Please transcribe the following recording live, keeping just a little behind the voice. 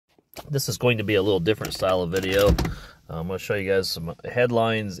This is going to be a little different style of video. I'm going to show you guys some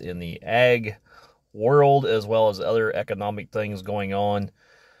headlines in the ag world as well as other economic things going on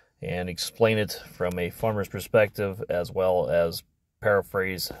and explain it from a farmer's perspective as well as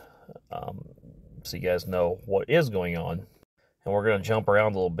paraphrase so you guys know what is going on. And we're going to jump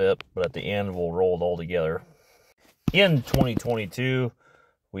around a little bit, but at the end we'll roll it all together. In 2022,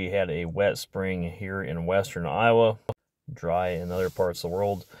 we had a wet spring here in western Iowa, dry in other parts of the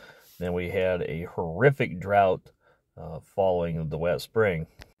world. Then we had a horrific drought following the wet spring.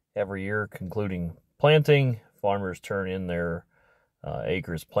 Every year, concluding planting, farmers turn in their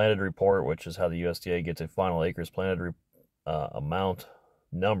acres planted report, which is how the USDA gets a final acres planted amount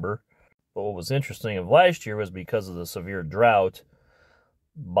number. But what was interesting of last year was because of the severe drought,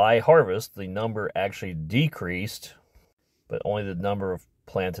 by harvest, the number actually decreased, but only the number of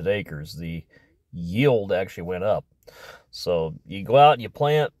planted acres. The yield actually went up. So you go out and you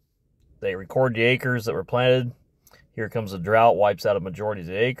plant, they record the acres that were planted. Here comes the drought, wipes out a majority of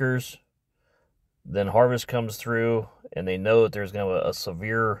the acres. Then harvest comes through, and they know that there's going to be a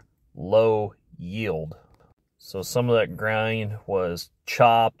severe low yield. So some of that grain was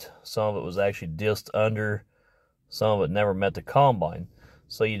chopped, some of it was actually disced under, some of it never met the combine.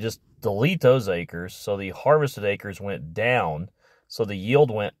 So you just delete those acres, so the harvested acres went down, so the yield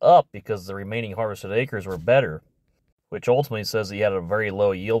went up because the remaining harvested acres were better, which ultimately says that you had a very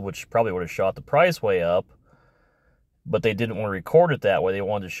low yield, which probably would have shot the price way up, but they didn't want to record it that way. They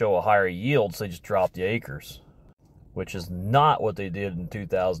wanted to show a higher yield, so they just dropped the acres, which is not what they did in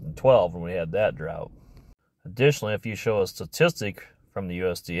 2012 when we had that drought. Additionally, if you show a statistic from the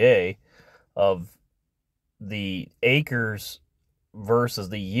USDA of the acres versus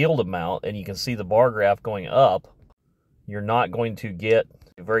the yield amount, and you can see the bar graph going up, you're not going to get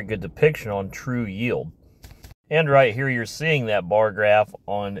a very good depiction on true yield. And right here, you're seeing that bar graph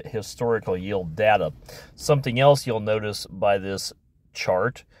on historical yield data. Something else you'll notice by this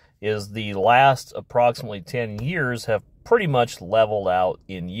chart is the last approximately 10 years have pretty much leveled out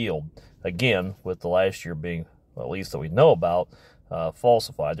in yield. Again, with the last year being, well, at least that we know about,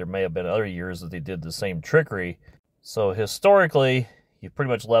 falsified. There may have been other years that they did the same trickery. So historically, you've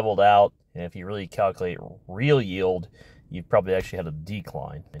pretty much leveled out, and if you really calculate real yield, you've probably actually had a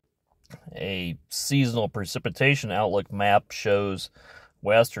decline. A seasonal precipitation outlook map shows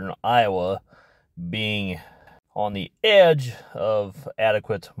western Iowa being on the edge of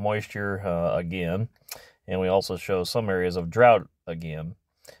adequate moisture again, and we also show some areas of drought again.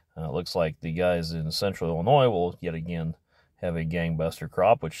 It looks like the guys in central Illinois will yet again have a gangbuster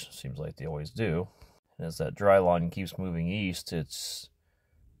crop, which seems like they always do. And as that dry line keeps moving east, it's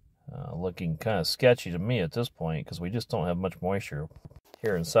looking kind of sketchy to me at this point because we just don't have much moisture.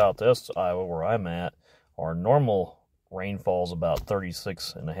 Here in southwest Iowa, where I'm at, our normal rainfall is about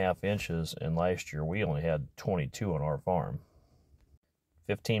 36.5 inches, and last year we only had 22 on our farm.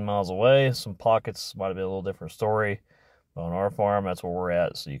 15 miles away, some pockets might have been a little different story. On our farm, that's where we're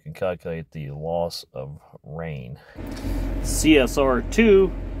at, so you can calculate the loss of rain. CSR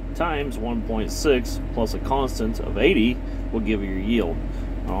 2 times 1.6 plus a constant of 80 will give you your yield.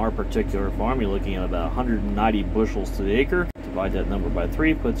 On our particular farm, you're looking at about 190 bushels to the acre. Divide that number by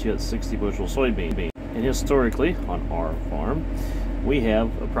 3, puts you at 60 bushels soybean. And historically, on our farm, we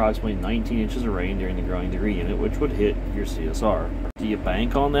have approximately 19 inches of rain during the growing degree unit, which would hit your CSR. Do you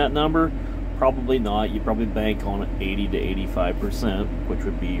bank on that number? Probably not. You probably bank on 80 to 85%, which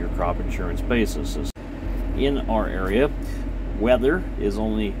would be your crop insurance basis. In our area, weather is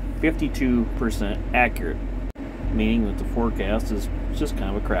only 52% accurate, meaning that the forecast is just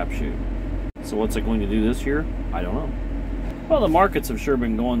kind of a crapshoot. So what's it going to do this year? I don't know. Well, the markets have sure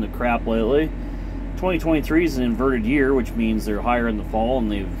been going to crap lately. 2023 is an inverted year, which means they're higher in the fall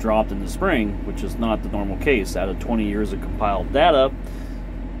and they've dropped in the spring, which is not the normal case. Out of 20 years of compiled data,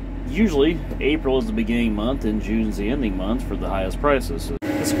 usually April is the beginning month and June is the ending month for the highest prices.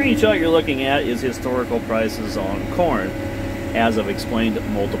 The screenshot you're looking at is historical prices on corn. As I've explained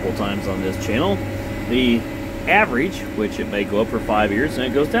multiple times on this channel, the average, which it may go up for 5 years and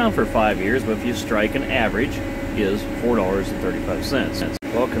it goes down for 5 years, but if you strike an average, is $4.35.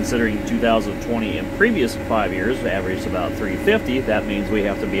 Well, considering 2020 and previous 5 years averaged about $3.50, that means we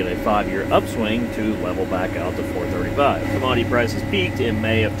have to be in a 5-year upswing to level back out to $4.35. Commodity prices peaked in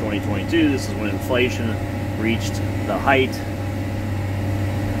May of 2022. This is when inflation reached the height,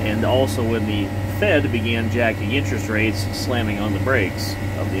 and also when the Fed began jacking interest rates, slamming on the brakes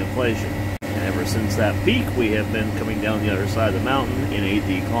of the inflation. And ever since that peak, we have been coming down the other side of the mountain in a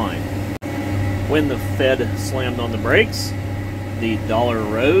decline. When the Fed slammed on the brakes, the dollar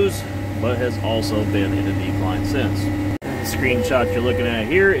rose, but has also been in a decline since. The screenshot you're looking at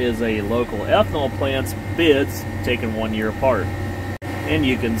here is a local ethanol plant's bids taken 1 year apart. And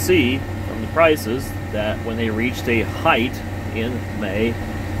you can see from the prices that when they reached a height in May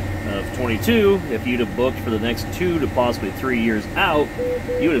of 22, if you'd have booked for the next 2 to possibly 3 years out,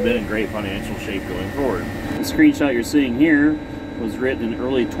 you would have been in great financial shape going forward. The screenshot you're seeing here was written in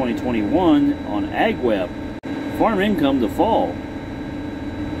early 2021 on AgWeb. Farm income to fall.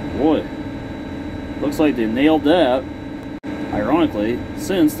 Boy, looks like they nailed that. Ironically,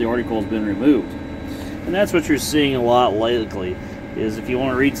 since the article has been removed. And that's what you're seeing a lot lately, is if you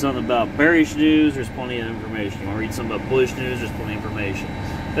want to read something about bearish news, there's plenty of information. You want to read something about bullish news, there's plenty of information.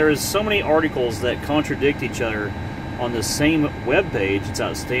 There is so many articles that contradict each other on the same web page, it's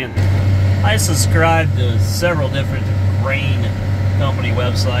outstanding. I subscribe to several different grain company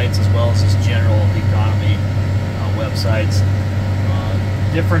websites as well as just general economy websites.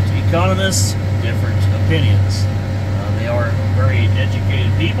 Different economists, different opinions. They are very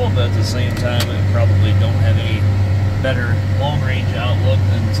educated people, but at the same time, they probably don't have any better long-range outlook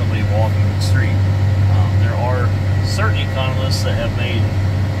than somebody walking the street. There are certain economists that have made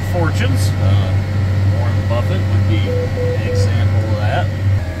fortunes. Warren Buffett would be an example of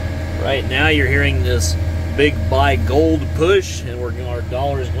that. Right now, you're hearing this big buy gold push, and our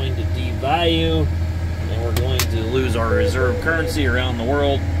dollar is going to devalue, and we're going to lose our reserve currency around the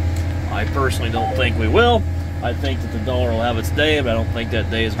world. I personally don't think we will. I think that the dollar will have its day, but I don't think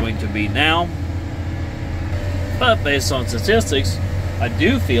that day is going to be now. But based on statistics, I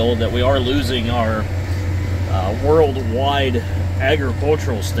do feel that we are losing our worldwide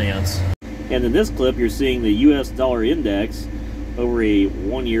agricultural stance. And in this clip, you're seeing the US dollar index over a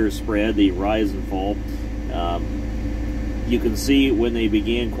 1 year spread, the rise and fall. You can see when they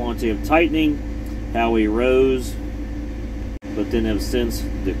began quantitative tightening, how we rose, but then have since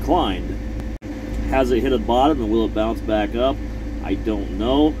declined. Has it hit a bottom and will it bounce back up? I don't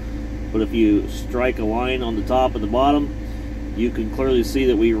know. But if you strike a line on the top and the bottom, you can clearly see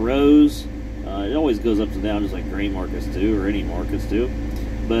that we rose. It always goes up and down just like grain markets do, or any markets do.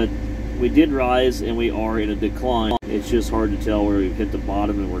 But we did rise and we are in a decline. It's just hard to tell where we've hit the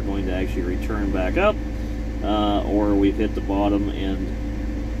bottom and we're going to actually return back up, or we've hit the bottom and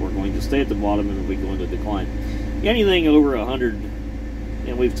we're going to stay at the bottom and we're going to decline. Anything over 100,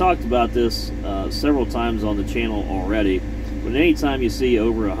 and we've talked about this several times on the channel already, but anytime you see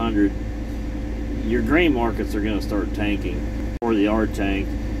over 100, your grain markets are going to start tanking, or they are tanked.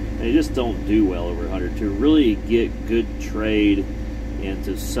 They just don't do well over 100. To really get good trade and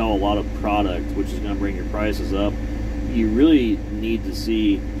to sell a lot of product, which is going to bring your prices up, you really need to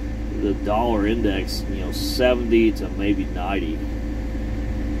see the dollar index, 70 to maybe 90.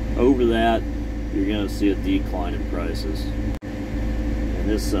 Over that, you're going to see a decline in prices. And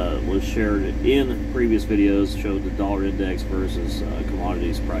this was shared in previous videos, showed the dollar index versus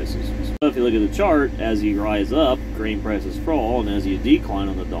commodities prices. So if you look at the chart, as you rise up, grain prices fall, and as you decline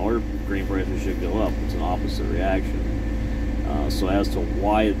on the dollar, grain prices should go up. It's an opposite reaction. So as to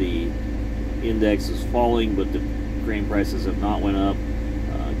why the index is falling, but the grain prices have not went up,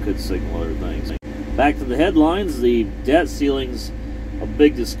 could signal other things. Back to the headlines, the debt ceilings, a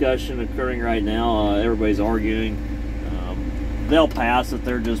big discussion occurring right now. Everybody's arguing. They'll pass it,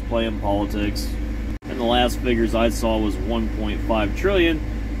 they're just playing politics. And the last figures I saw was 1.5 trillion,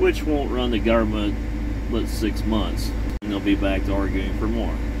 which won't run the government but 6 months. And they'll be back to arguing for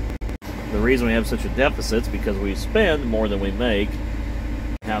more. The reason we have such a deficit is because we spend more than we make.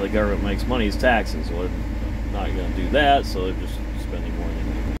 How the government makes money is taxes. Well, they're not going to do that, so they're just spending more than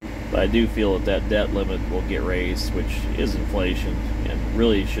they make. But I do feel that debt limit will get raised, which is inflation, and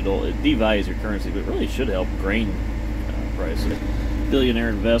really should, it devalues your currency, but really should help grain prices. Billionaire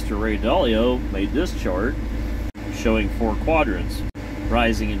investor Ray Dalio made this chart showing 4 quadrants.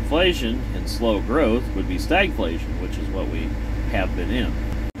 Rising inflation and slow growth would be stagflation, which is what we have been in.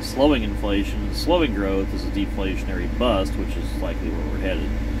 Slowing inflation and slowing growth is a deflationary bust, which is likely where we're headed.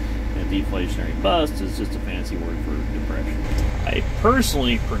 And deflationary bust is just a fancy word for depression. I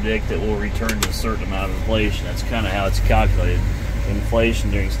personally predict that we'll return to a certain amount of inflation. That's kind of how it's calculated.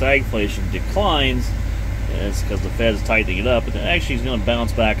 Inflation during stagflation declines, and it's because the Fed's tightening it up, but then actually it's going to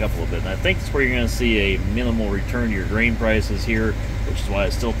bounce back up a little bit. And I think that's where you're going to see a minimal return to your grain prices here, which is why I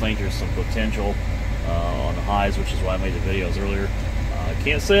still think there's some potential on the highs, which is why I made the videos earlier. I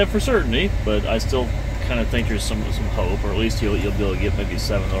can't say that for certainty, but I still kind of think there's some hope, or at least you'll be able to get maybe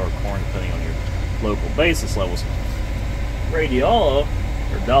 $7 corn depending on your local basis levels. Ray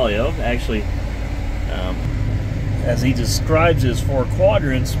Dalio, actually, as he describes his 4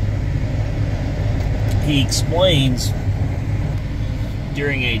 quadrants, he explains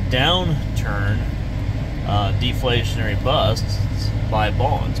during a downturn, deflationary busts, buy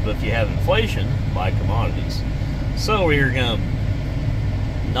bonds. But if you have inflation, buy commodities. So we're going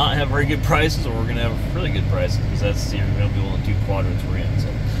to not have very good prices, or we're going to have really good prices, because that's, you're going to be one of the two quadrants we're in.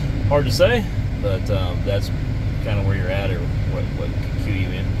 So hard to say, but that's kind of where you're at, or what can cue you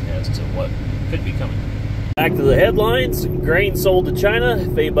in as to what could be coming. Back to the headlines. Grain sold to China.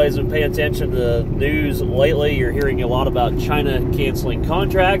 If anybody's been paying attention to the news lately, you're hearing a lot about China canceling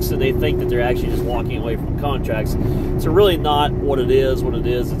contracts, and they think that they're actually just walking away from contracts. It's really not what it is. What it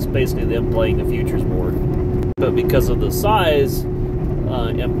is, it's basically them playing the futures board. But because of the size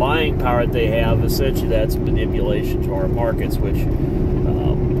and buying power that they have, essentially that's manipulation to our markets, which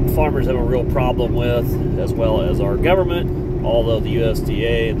farmers have a real problem with, as well as our government. Although the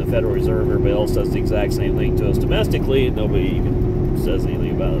USDA and the Federal Reserve, everybody else does the exact same thing to us domestically, and nobody even says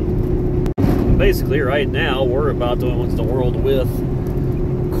anything about it. Basically, right now, we're about the only ones in the world with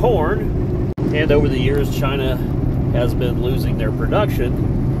corn, and over the years, China has been losing their production,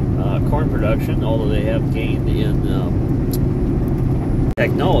 corn production, although they have gained in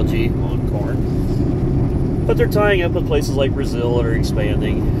technology on corn. But they're tying up with places like Brazil that are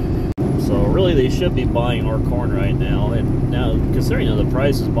expanding. So really, they should be buying our corn right now. And now, considering the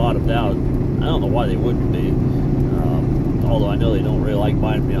price has bottomed out, I don't know why they wouldn't be. Although I know they don't really like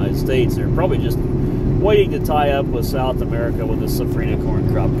buying from the United States. They're probably just waiting to tie up with South America when the safrinha corn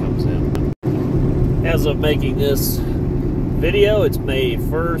crop comes in. As of making this video, it's May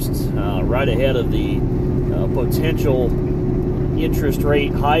 1st, right ahead of the potential interest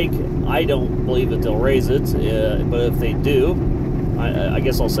rate hike. I don't believe that they'll raise it, but if they do, I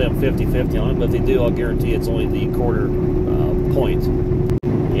guess I'll say I'm 50-50 on it, but if they do, I'll guarantee it's only the quarter point.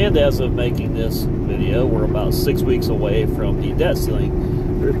 And as of making this video, we're about 6 weeks away from the debt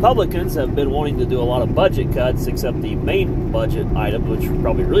ceiling. The Republicans have been wanting to do a lot of budget cuts, except the main budget items, which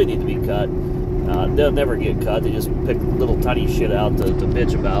probably really need to be cut. They'll never get cut. They just pick little tiny shit out to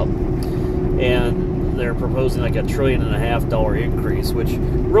bitch about. And they're proposing like $1.5 trillion increase, which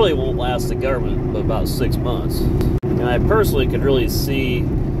really won't last the government but about 6 months. And I personally could really see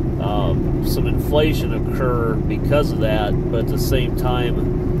some inflation occur because of that, but at the same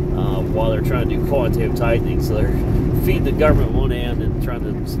time, while they're trying to do quantitative tightening, so they're feeding the government one hand and trying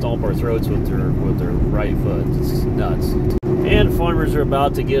to stomp our throats with their right foot. It's nuts. And farmers are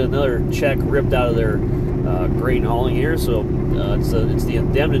about to get another check ripped out of their grain hauling here, so it's the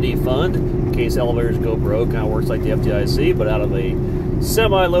indemnity fund in case elevators go broke. Kind of works like the FDIC, but out of a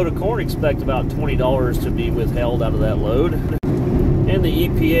semi-load of corn, expect about $20 to be withheld out of that load. And the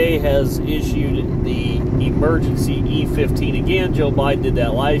EPA has issued the emergency E15 again. Joe Biden did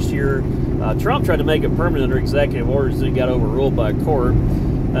that last year. Trump tried to make it permanent under executive orders, then got overruled by a court.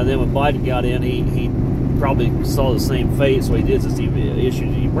 And then when Biden got in, he probably saw the same fate, so he did just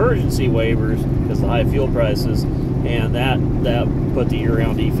issued emergency waivers because of the high fuel prices, and that put the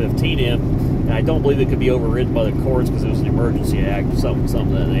year-round E15 in. And I don't believe it could be overridden by the courts because it was an emergency act, something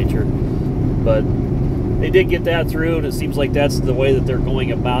of that nature. But they did get that through, and it seems like that's the way that they're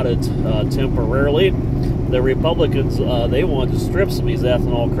going about it temporarily. The Republicans, they wanted to strip some of these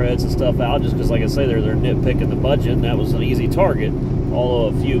ethanol credits and stuff out just because, like I say, they're nitpicking the budget, and that was an easy target.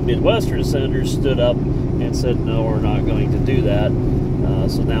 Although a few Midwestern senators stood up and said, no, we're not going to do that.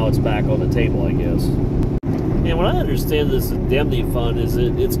 So now it's back on the table, I guess. And what I understand this indemnity fund is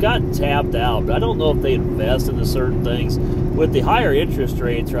it's gotten tapped out, but I don't know if they invest into certain things. With the higher interest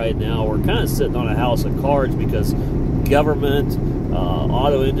rates right now, we're kind of sitting on a house of cards because government,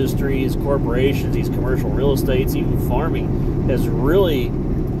 auto industries, corporations, these commercial real estates, even farming, has really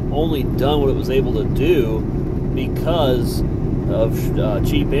only done what it was able to do because of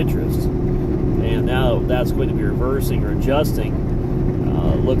cheap interest. And now that's going to be reversing or adjusting.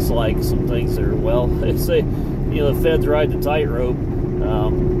 Looks like some things are, well, they say, the Fed's riding the tightrope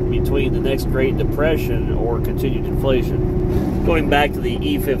between the next Great Depression or continued inflation. Going back to the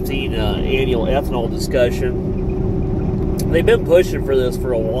E15 annual ethanol discussion, they've been pushing for this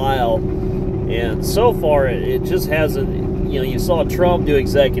for a while, and so far it just hasn't, you saw Trump do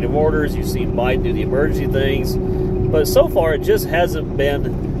executive orders, you've seen Biden do the emergency things, but so far it just hasn't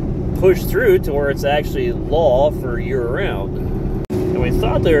been pushed through to where it's actually law for year-round. And we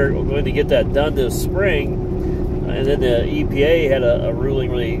thought they were going to get that done this spring, and then the EPA had a ruling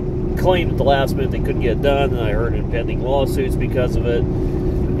where they claimed at the last minute they couldn't get it done, and I heard impending lawsuits because of it,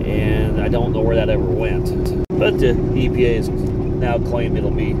 and I don't know where that ever went. But the EPA has now claimed it'll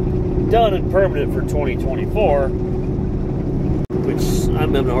be done and permanent for 2024, which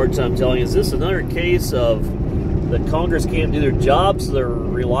I'm having a hard time telling. Is this another case of the Congress can't do their job, so they're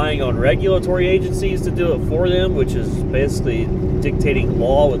relying on regulatory agencies to do it for them, which is basically dictating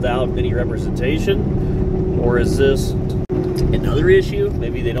law without any representation? Or is this another issue?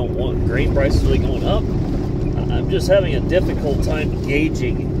 Maybe they don't want grain prices really going up. I'm just having a difficult time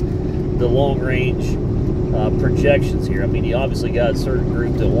gauging the long-range projections here. I mean, you obviously got a certain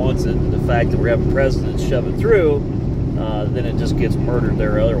group that wants it, and the fact that we're having presidents shove it through, then it just gets murdered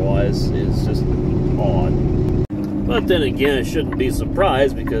there otherwise is just odd. But then again, it shouldn't be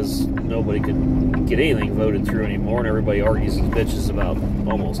surprised because nobody can get anything voted through anymore, and everybody argues and bitches about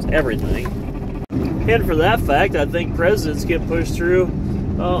almost everything. And for that fact, I think presidents get pushed through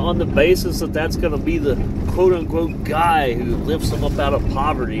on the basis that that's going to be the quote-unquote guy who lifts them up out of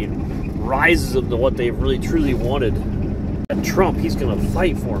poverty and rises them to what they've really truly wanted. And Trump, he's going to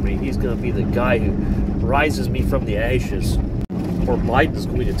fight for me. He's going to be the guy who rises me from the ashes. Or Biden's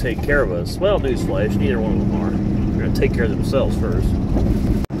going to take care of us. Well, newsflash, neither one of them are. They're going to take care of themselves first.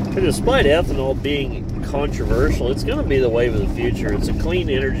 And despite ethanol being controversial, it's going to be the wave of the future. It's a clean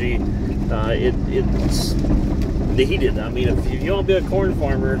energy. It's needed. I mean, if you want to be a corn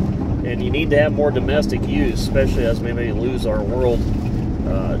farmer and you need to have more domestic use, especially as we maybe lose our world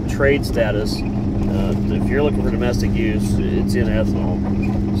trade status, if you're looking for domestic use, it's in ethanol.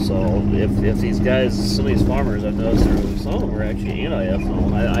 So if these guys, some of these farmers, I've noticed some of them are actually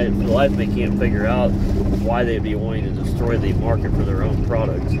anti-ethanol. I for the life of me can't figure out why they'd be wanting to destroy the market for their own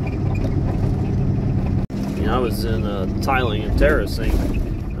product. You know, I was in tiling and terracing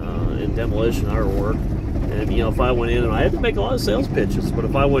in demolition our work. And, you know, if I went in, and I had to make a lot of sales pitches, but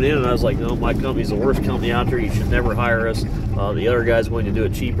if I went in and I was like, no, my company's the worst company out there, you should never hire us, the other guy's going to do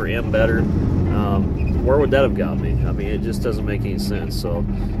it cheaper and better, where would that have got me? I mean, it just doesn't make any sense. So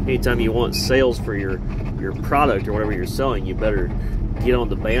anytime you want sales for your product or whatever you're selling, you better get on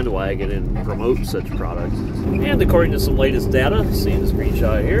the bandwagon and promote such products. And according to some latest data, see the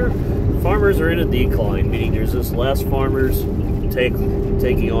screenshot here, farmers are in a decline, meaning there's just less farmers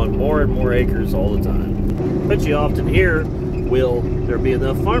taking on more and more acres all the time. But you often hear, will there be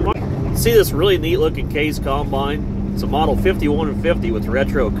enough farmers? See this really neat looking case combine? It's a model 5150 with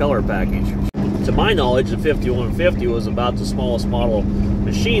retro color package. To my knowledge, the 5150 was about the smallest model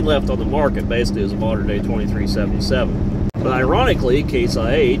machine left on the market. Basically, it was a modern day 2377. But ironically, Case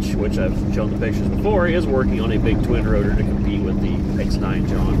IH, which I've shown the pictures before, is working on a big twin rotor to compete with the X9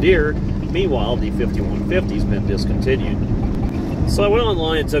 John Deere. Meanwhile, the 5150 has been discontinued. So I went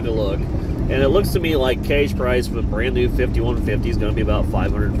online and took a look, and it looks to me like cash price for a brand new 5150 is going to be about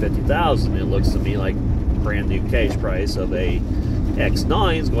 $550,000. It looks to me like brand new cash price of a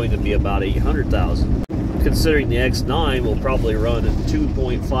X9 is going to be about $800,000. Considering the X9 will probably run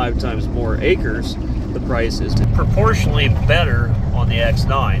 2.5 times more acres, the price is proportionally better on the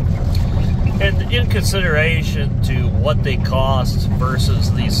X9. And in consideration to what they cost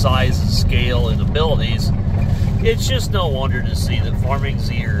versus the size and scale and abilities, it's just no wonder to see that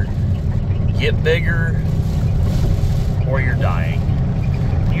farming's either get bigger or you're dying.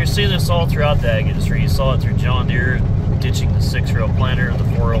 You're seeing this all throughout the ag industry. You saw it through John Deere ditching the 6-row planter and the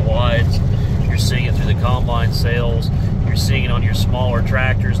 4-row wides. You're seeing it through the combine sales. You're seeing it on your smaller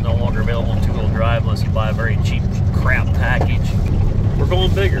tractors, no longer available in 2-wheel drive unless you buy a very cheap crap package. We're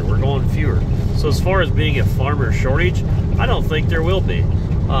going bigger, we're going fewer. So as far as being a farmer shortage, I don't think there will be.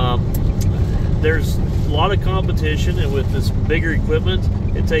 There's a lot of competition, and with this bigger equipment,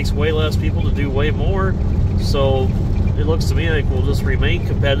 it takes way less people to do way more. So it looks to me like we'll just remain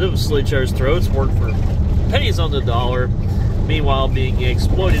competitive, slit each other's throats, work for pennies on the dollar, meanwhile being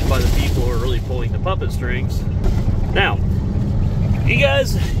exploited by the people who are really pulling the puppet strings. Now, you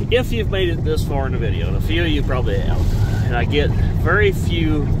guys, if you've made it this far in the video, and a few of you probably have, and I get very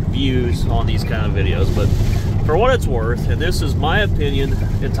few views on these kind of videos, but for what it's worth, and this is my opinion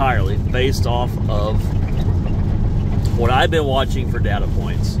entirely based off of what I've been watching for data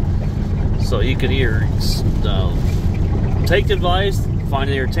points. So you can either take the advice, find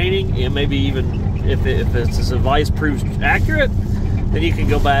it entertaining, and maybe even if this advice proves accurate, then you can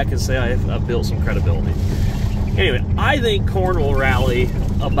go back and say I've built some credibility. Anyway, I think corn will rally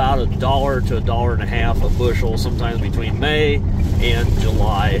about $1 to $1.50 a bushel, sometimes between May and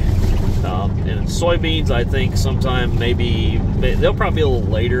July. And soybeans, I think sometime maybe, they'll probably be a little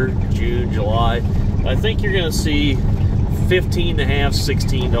later, June, July. I think you're going to see $15.50,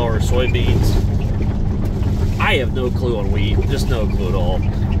 $16 soybeans. I have no clue on wheat, just no clue at all.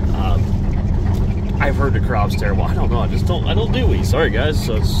 I've heard the crop's terrible. I don't know. I don't do wheat. Sorry, guys.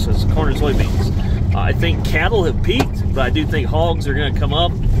 So it's corn and soybeans. I think cattle have peaked, but I do think hogs are going to come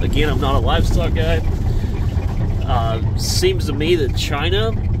up. Again, I'm not a livestock guy. Seems to me that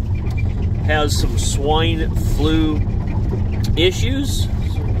China has some swine flu issues,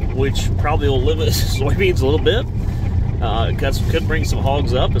 which probably will limit soybeans a little bit. Could bring some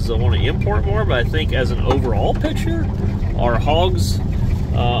hogs up as they want to import more, but I think as an overall picture, our hogs,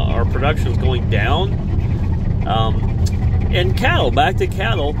 our production is going down. And cattle, back to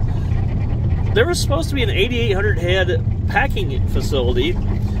cattle, there was supposed to be an 8,800 head packing facility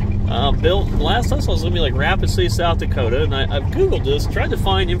built. Last I saw it was going to be like Rapid City, South Dakota, and I've Googled this, tried to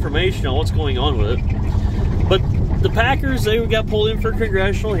find information on what's going on with it. But the packers, they got pulled in for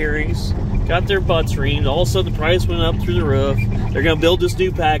congressional hearings, got their butts reamed. All of a sudden, the price went up through the roof. They're going to build this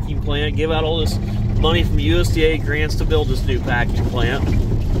new packing plant, give out all this money from USDA grants to build this new packing plant.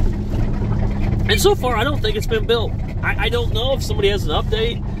 And so far, I don't think it's been built. I don't know if somebody has an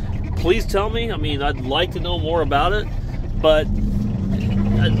update. Please tell me. I mean, I'd like to know more about it. But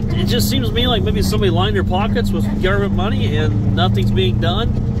it just seems to me like maybe somebody lined their pockets with government money and nothing's being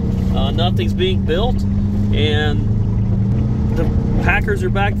done. Nothing's being built. And the packers are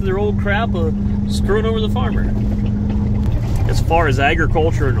back to their old crap of screwing over the farmer. As far as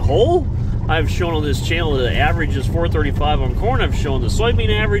agriculture in whole, I've shown on this channel that the average is $4.35 on corn. I've shown the soybean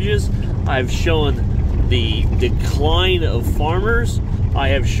averages. I've shown the decline of farmers. I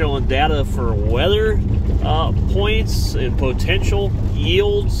have shown data for weather points and potential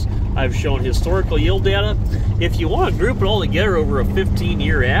yields. I've shown historical yield data. If you want to group it all together over a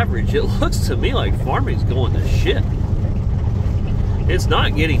 15-year average, it looks to me like farming's going to shit. It's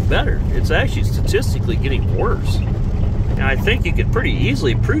not getting better. It's actually statistically getting worse. And I think you could pretty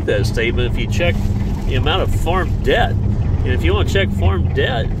easily prove that statement if you check the amount of farm debt. And if you want to check farm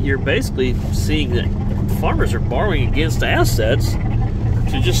debt, you're basically seeing that farmers are borrowing against assets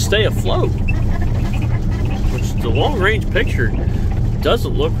to just stay afloat. Which, the long-range picture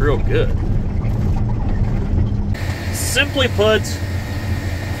doesn't look real good. Simply put,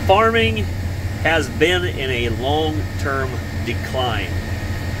 farming has been in a long-term decline.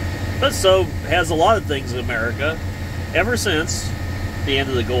 But so has a lot of things in America ever since the end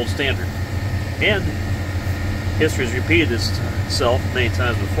of the gold standard. And history has repeated itself many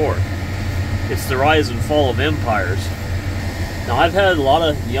times before. It's the rise and fall of empires. Now, I've had a lot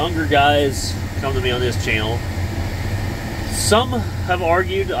of younger guys come to me on this channel. Some have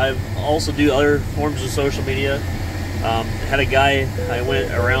argued. I also do other forms of social media. Had a guy I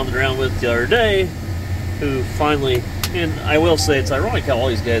went around and around with the other day who finally, and I will say it's ironic how all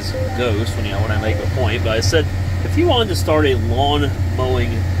these guys ghost when I make a point, but I said, if you wanted to start a lawn mowing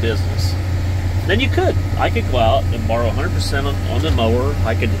business, then you could. I could go out and borrow 100% on the mower.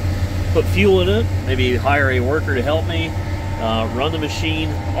 I could put fuel in it, maybe hire a worker to help me, run the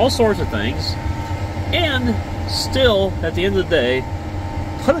machine, all sorts of things, and still, at the end of the day,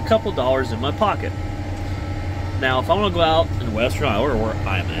 put a couple dollars in my pocket. Now, if I want to go out in Western Iowa, or where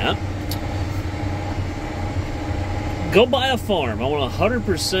I'm at, go buy a farm. I want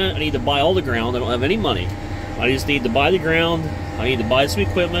 100%. I need to buy all the ground. I don't have any money. I just need to buy the ground. I need to buy some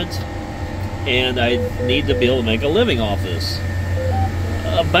equipment. And I need to be able to make a living off this.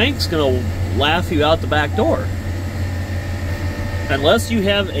 A bank's going to laugh you out the back door. Unless you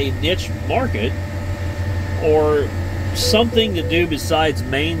have a niche market or something to do besides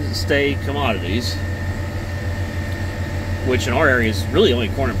mainstay commodities, which in our area is really only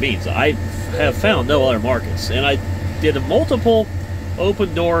corn and beans. I have found no other markets. And I did multiple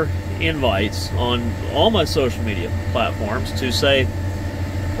open door invites on all my social media platforms to say,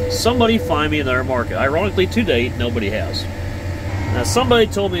 somebody find me another market. Ironically, to date, nobody has. Now, somebody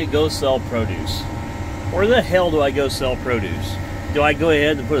told me to go sell produce. Where the hell do I go sell produce? Do I go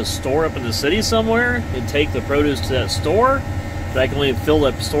ahead and put a store up in the city somewhere and take the produce to that store? Do I can only fill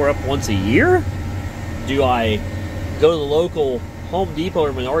that store up once a year? Do I go to the local Home Depot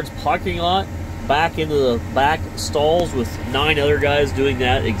or Menards parking lot, back into the back stalls with 9 other guys doing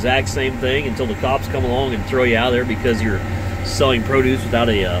that exact same thing until the cops come along and throw you out of there because you're selling produce without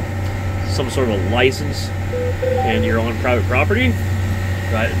a some sort of a license and you're on private property?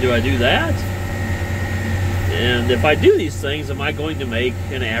 Do I do that? And if I do these things, am I going to make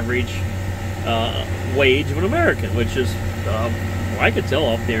an average wage of an American, which is, I could tell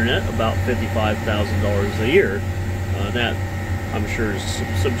off the internet, about $55,000 a year. That, I'm sure, is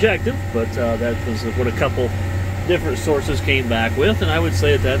subjective, but that was what a couple different sources came back with, and I would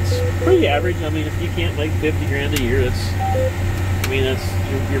say that that's pretty average. I mean, if you can't make 50 grand a year,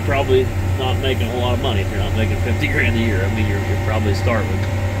 you're probably not making a lot of money if you're not making 50 grand a year. I mean, you're probably starving.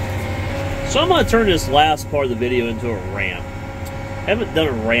 So I'm going to turn this last part of the video into a rant. I haven't done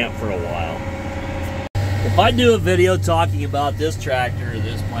a rant for a while. If I do a video talking about this tractor or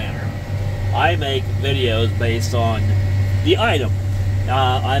this planter, I make videos based on the item.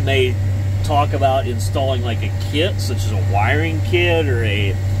 I may talk about installing like a kit, such as a wiring kit or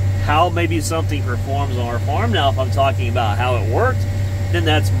a how maybe something performs on our farm. Now, if I'm talking about how it worked, then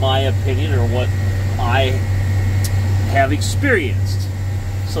that's my opinion or what I have experienced.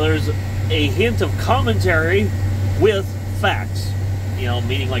 So there's a hint of commentary with facts, you know,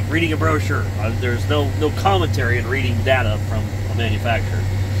 meaning like reading a brochure. There's no commentary in reading data from a manufacturer.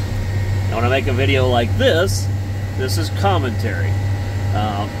 Now, when I make a video like this is commentary.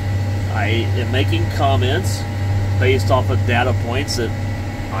 I am making comments based off of data points that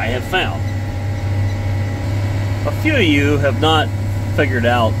I have found. A few of you have not figured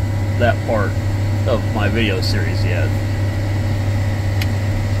out that part of my video series yet.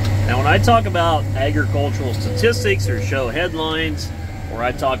 Now, when I talk about agricultural statistics or show headlines, or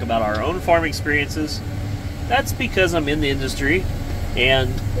I talk about our own farm experiences, that's because I'm in the industry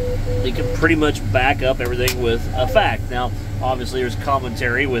and they can pretty much back up everything with a fact. Now, obviously there's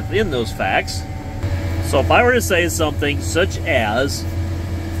commentary within those facts. So if I were to say something such as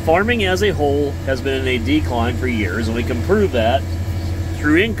farming as a whole has been in a decline for years, and we can prove that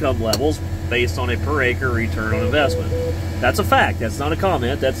through income levels based on a per acre return on investment. That's a fact. That's not a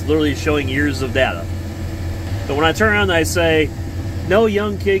comment. That's literally showing years of data. But when I turn around and I say, no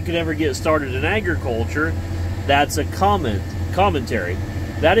young kid could ever get started in agriculture, that's a commentary.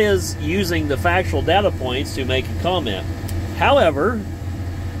 That is using the factual data points to make a comment. However,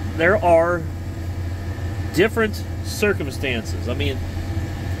 there are different circumstances. I mean,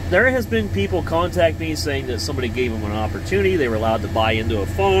 there has been people contact me saying that somebody gave them an opportunity. They were allowed to buy into a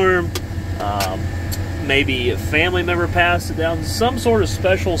farm. Maybe a family member passed it down. Some sort of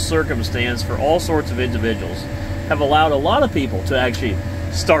special circumstance for all sorts of individuals have allowed a lot of people to actually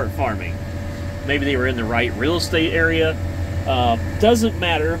start farming. Maybe they were in the right real estate area. Doesn't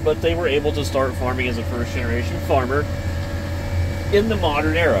matter, but they were able to start farming as a first-generation farmer in the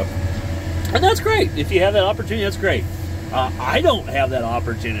modern era. And that's great. If you have that opportunity, that's great. I don't have that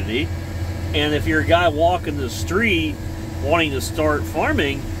opportunity. And if you're a guy walking the street wanting to start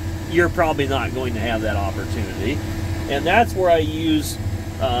farming, you're probably not going to have that opportunity. And that's where I use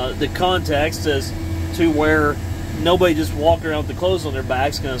the context as to where nobody just walking around with the clothes on their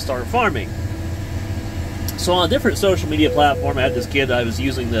back is going to start farming. So on a different social media platform, I had this kid, I was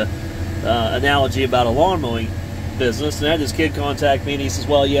using the analogy about a lawn mowing business, and I had this kid contact me, and he says,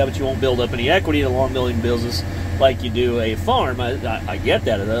 well, yeah, but you won't build up any equity in a lawn mowing business like you do a farm. I get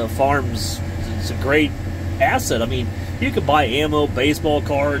that. A farm's, it's a great asset. I mean, you could buy ammo, baseball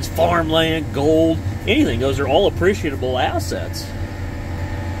cards, farmland, gold, anything. Those are all appreciable assets.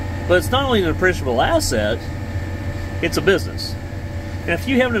 But it's not only an appreciable asset, it's a business. And if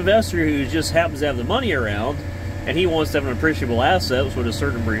you have an investor who just happens to have the money around and he wants to have an appreciable asset with a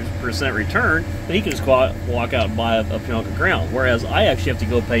certain percent return, then he can just walk out and buy a chunk of ground. Whereas I actually have to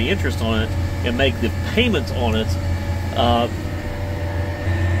go pay interest on it and make the payments on it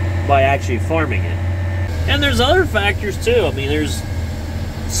by actually farming it. And there's other factors too. I mean, there's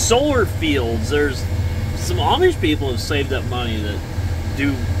solar fields. There's some Amish people have saved up money that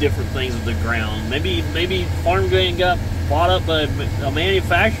do different things with the ground. Maybe farm grain got bought up by a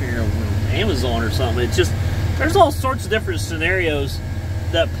manufacturer or Amazon or something. It's just, there's all sorts of different scenarios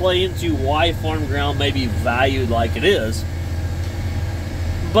that play into why farm ground may be valued like it is.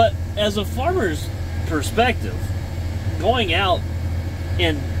 But as a farmer's perspective, going out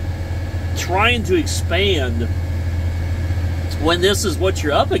and trying to expand when this is what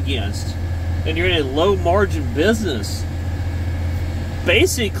you're up against and you're in a low margin business,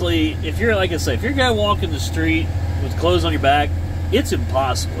 basically, if you're, like I say, if you're a guy walking the street with clothes on your back, it's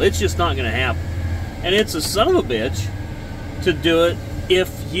impossible. It's just not going to happen. And it's a son of a bitch to do it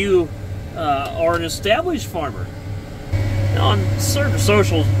if you are an established farmer. Now, on certain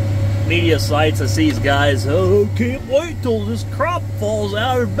social media sites, I see these guys, oh, can't wait till this crop falls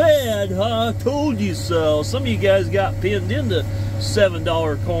out of bed, huh? I told you so. Some of you guys got pinned into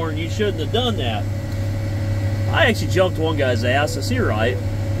 $7 corn. You shouldn't have done that. I actually jumped one guy's ass. I see, right?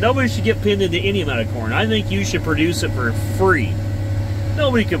 Nobody should get pinned into any amount of corn. I think you should produce it for free.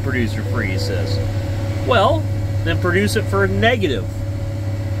 Nobody can produce for free, he says. Well, then produce it for a negative.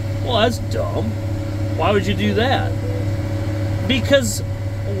 Well, that's dumb. Why would you do that? Because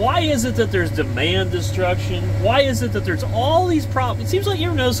why is it that there's demand destruction? Why is it that there's all these problems? It seems like you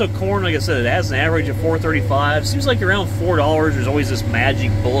ever notice a corn, like I said, it has an average of $4.35. Seems like around $4, there's always this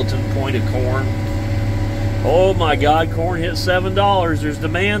magic bulletin point of corn. Oh my God, corn hit $7. There's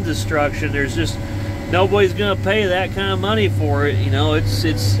demand destruction. There's just nobody's gonna pay that kind of money for it. You know, it's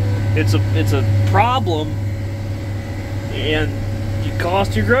a problem, and your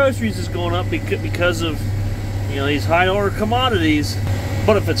cost of your groceries is going up because of, you know, these high order commodities.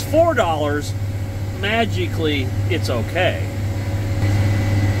 But if it's $4, magically it's okay.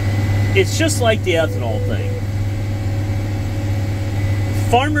 It's just like the ethanol thing.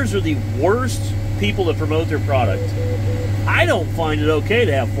 Farmers are the worst people to promote their product. I don't find it okay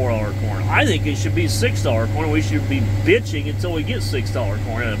to have $4 corn. I think it should be $6 corn. We should be bitching until we get $6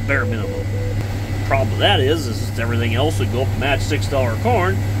 corn at a bare minimum. The problem with that is everything else would go up and match $6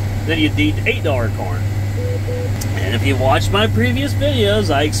 corn. Then you'd need $8 corn. And if you watched my previous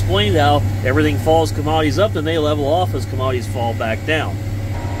videos, I explained how everything falls commodities up and they level off as commodities fall back down.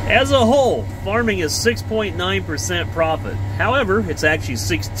 As a whole, farming is 6.9% profit. However, it's actually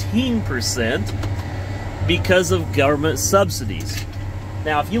 16% because of government subsidies.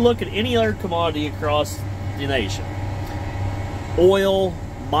 Now, if you look at any other commodity across the nation, oil,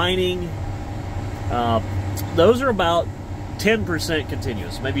 mining, those are about 10%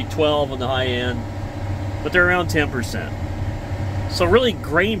 continuous, maybe 12 on the high end, but they're around 10%. So really,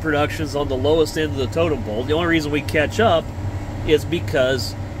 grain production is on the lowest end of the totem pole. The only reason we catch up is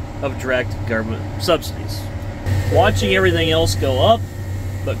because of direct government subsidies. Watching everything else go up,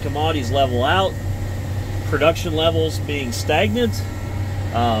 but commodities level out, production levels being stagnant,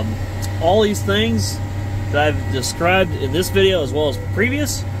 all these things that I've described in this video as well as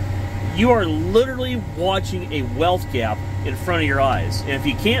previous, you are literally watching a wealth gap in front of your eyes. And if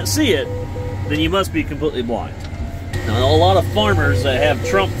you can't see it, then you must be completely blind. Now, a lot of farmers that have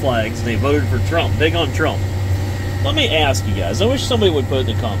Trump flags, and they voted for Trump, big on Trump. Let me ask you guys, I wish somebody would put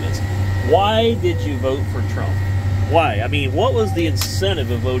in the comments, why did you vote for Trump? Why? I mean, what was the incentive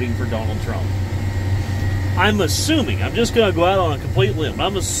of voting for Donald Trump? I'm assuming, I'm just going to go out on a complete limb,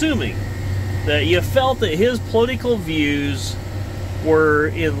 I'm assuming that you felt that his political views were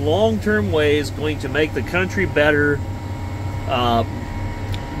in long-term ways going to make the country better,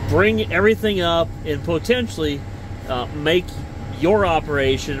 bring everything up, and potentially make your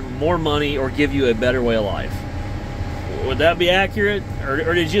operation more money or give you a better way of life. Would that be accurate?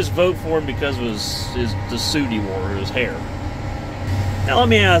 Or did you just vote for him because it was the suit he wore or his hair? Now let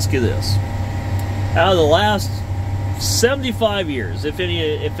me ask you this. Out of the last 75 years, if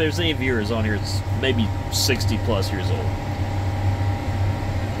there's any viewers on here, it's maybe 60 plus years old.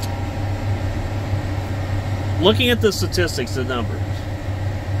 Looking at the statistics, the numbers,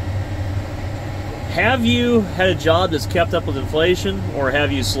 have you had a job that's kept up with inflation, or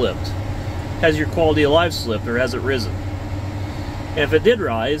have you slipped? Has your quality of life slipped, or has it risen? And if it did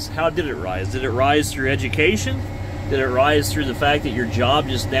rise, how did it rise? Did it rise through education? Did it rise through the fact that your job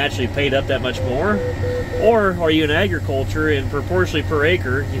just naturally paid up that much more? Or are you in agriculture and proportionally per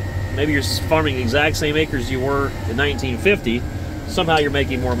acre, maybe you're farming the exact same acres you were in 1950, somehow you're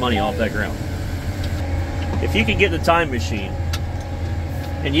making more money off that ground? If you could get in a time machine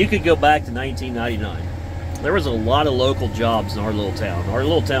and you could go back to 1999, there was a lot of local jobs in our little town. Our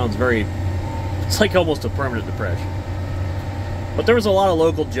little town's it's like almost a permanent depression. But there was a lot of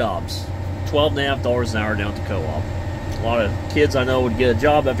local jobs, $12.50 an hour down at the co-op. A lot of kids I know would get a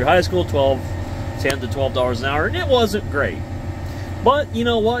job after high school, $10 to $12 an hour, and it wasn't great. But you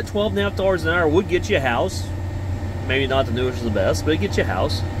know what? $12.50 an hour would get you a house. Maybe not the newest or the best, but it'd get you a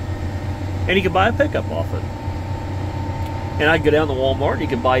house. And you could buy a pickup off it. And I'd go down to Walmart and you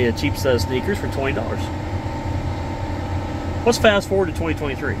could buy you a cheap set of sneakers for $20. Let's fast forward to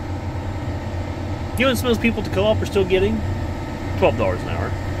 2023. You know, some of those people at the co-op are still getting $12 an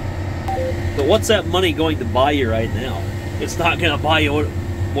hour. But what's that money going to buy you right now? It's not going to buy you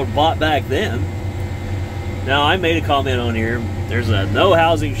what bought back then. Now, I made a comment on here. There's a no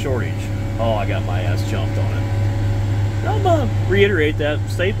housing shortage. Oh, I got my ass jumped on it. I'm going to reiterate that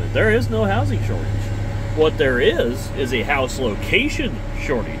statement. There is no housing shortage. What there is a house location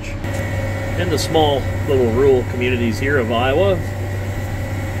shortage. In the small little rural communities here of Iowa,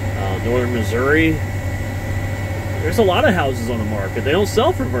 northern Missouri, there's a lot of houses on the market. They don't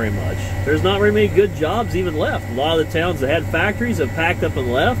sell for very much. There's not very many good jobs even left. A lot of the towns that had factories have packed up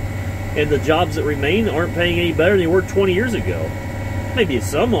and left, and the jobs that remain aren't paying any better than they were 20 years ago. Maybe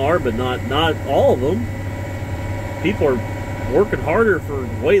some are, but not all of them. People are working harder for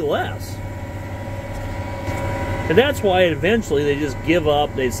way less. And that's why eventually they just give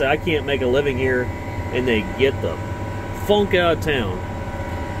up. They say, I can't make a living here, and they get the funk out of town.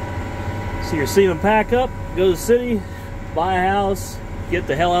 So you're seeing them pack up, go to the city, buy a house, get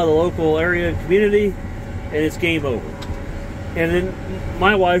the hell out of the local area and community, and it's game over. And then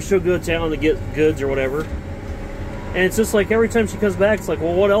my wife, she'll go to town to get goods or whatever. And it's just like every time she comes back, it's like,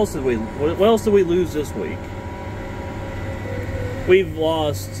 well, what else did we lose this week? We've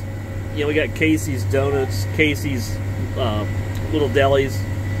lost, you know, we got Casey's Donuts, Casey's little delis.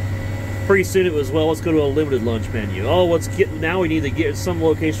 Pretty soon it was, well, let's go to a limited lunch menu. Oh, now we need to get some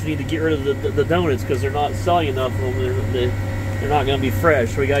locations. We need to get rid of the donuts because they're not selling enough of them. They're not going to be fresh,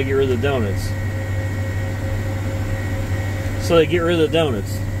 so we got to get rid of the donuts. So they get rid of the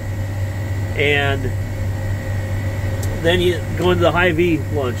donuts. And then you go into the Hy-Vee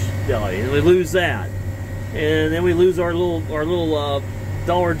lunch deli, and we lose that. And then we lose our little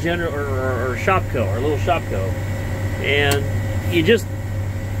Dollar General or Shopko, our little Shopko. And you just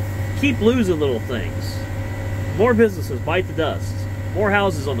keep losing little things. More businesses bite the dust. More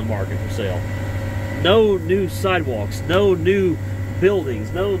houses on the market for sale. No new sidewalks, no new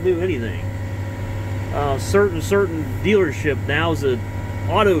buildings, no new anything. Certain dealership now is a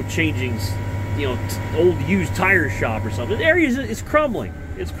auto changing, you know, old used tire shop or something. The area is crumbling.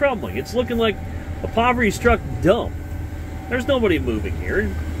 It's crumbling. It's looking like a poverty-struck dump. There's nobody moving here,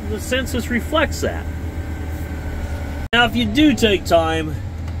 and the census reflects that. Now, if you do take time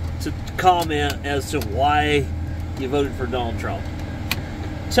to comment as to why you voted for Donald Trump,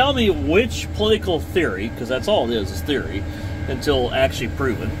 tell me which political theory, because that's all it is theory, until actually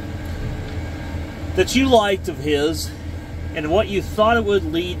proven, that you liked of his and what you thought it would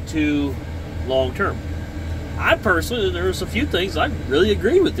lead to long term. I personally, there's a few things I really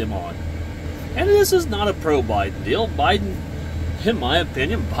agree with him on. And this is not a pro-Biden deal. Biden, in my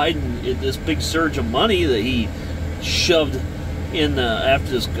opinion, this big surge of money that he shoved in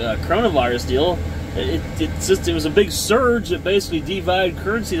after this coronavirus deal, it was a big surge that basically devalued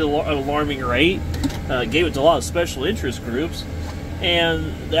currency at an alarming rate, gave it to a lot of special interest groups,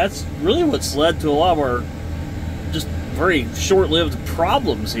 and that's really what's led to a lot of our just very short-lived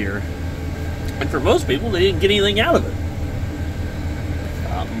problems here. And for most people, they didn't get anything out of it.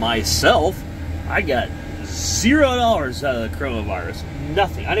 Myself, I got $0 out of the coronavirus.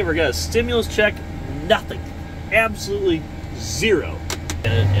 Nothing. I never got a stimulus check. Nothing. Absolutely zero.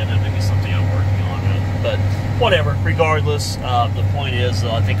 And it may be something I'm working on, but whatever. Regardless, the point is,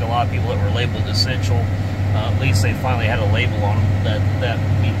 I think a lot of people that were labeled essential, at least they finally had a label on them.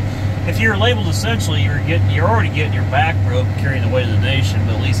 I mean, if you're labeled essential, you're already getting your back broke carrying the weight of the nation.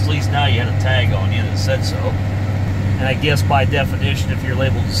 But at least now you had a tag on you that said so. And I guess by definition, if you're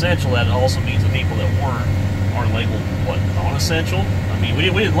labeled essential, that also means the people that aren't labeled what, non-essential. I mean, we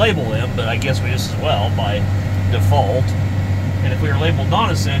didn't label them, but I guess we just as well by default. And if we were labeled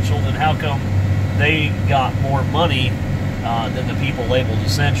non-essential, then how come they got more money than the people labeled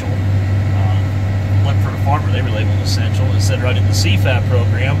essential? Look for the farmer, they were labeled essential. It said right in the CFAP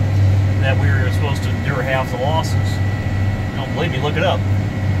program that we were supposed to endure half the losses. Don't believe me, look it up.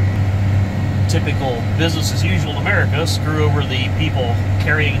 Typical business as usual in America, screw over the people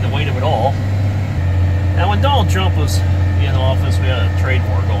carrying the weight of it all. Now, when Donald Trump was in office, we had a trade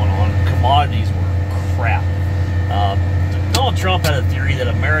war going on. Commodities were crap. Donald Trump had a theory that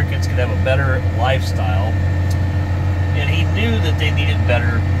Americans could have a better lifestyle, and he knew that they needed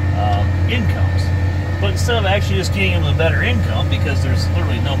better incomes. But instead of actually just getting them a better income, because there's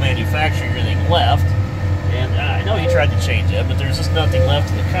literally no manufacturing or anything left, and I know he tried to change that, but there's just nothing left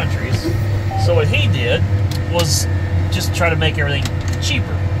in the countries. So what he did was just try to make everything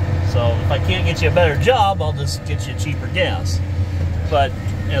cheaper. So if I can't get you a better job, I'll just get you cheaper gas. But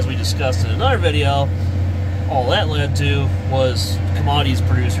as we discussed in another video, all that led to was commodities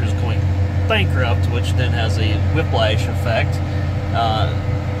producers going bankrupt, which then has a whiplash effect.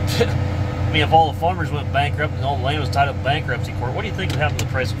 I mean, if all the farmers went bankrupt and all the land was tied up in bankruptcy court, what do you think would happen to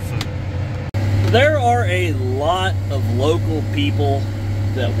the price of food? There are a lot of local people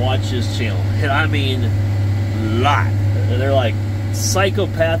that watch this channel, and I mean lot. They're like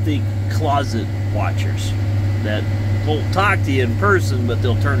psychopathic closet watchers that won't talk to you in person, but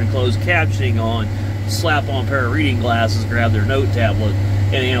they'll turn the closed captioning on, slap on a pair of reading glasses, grab their note tablet,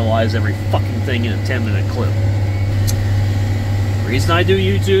 and analyze every fucking thing in a 10-minute clip. The reason I do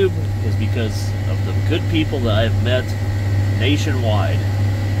YouTube is because of the good people that I've met nationwide.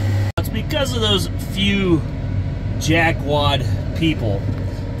 It's because of those few jackwad people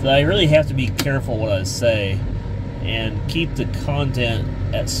that I really have to be careful what I say and keep the content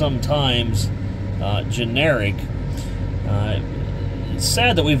at some times generic. It's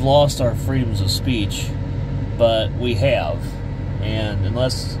sad that we've lost our freedoms of speech, but we have. And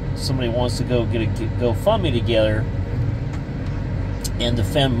unless somebody wants to go get a GoFundMe together and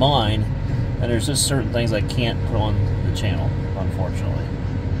defend mine, and there's just certain things I can't put on the channel, unfortunately.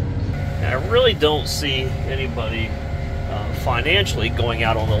 And I really don't see anybody financially going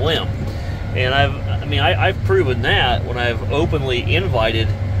out on a limb, and I've proven that when I've openly invited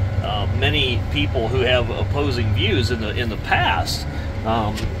many people who have opposing views in the past.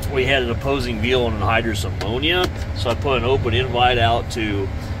 We had an opposing view on anhydrous ammonia, so I put an open invite out to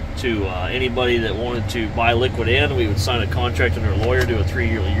anybody that wanted to buy liquid N. We would sign a contract under a lawyer, do a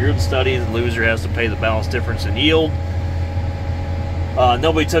 3-year yield study. The loser has to pay the balance difference in yield.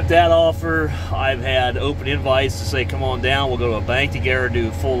 Nobody took that offer. I've had open invites to say, come on down, we'll go to a bank together,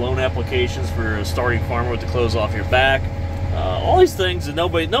 do full loan applications for a starting farmer with the clothes off your back. All these things, and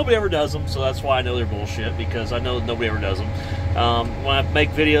nobody ever does them, so that's why I know they're bullshit, because I know nobody ever does them. When I make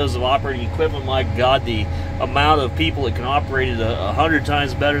videos of operating equipment, my God, the amount of people that can operate it 100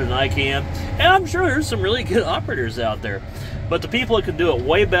 times better than I can, and I'm sure there's some really good operators out there. But the people that can do it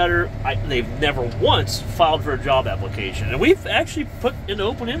way better, they've never once filed for a job application. And we've actually put an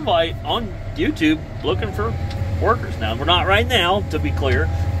open invite on YouTube looking for workers. Now, we're not right now, to be clear,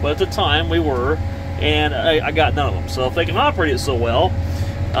 but at the time we were, and I got none of them. So if they can operate it so well,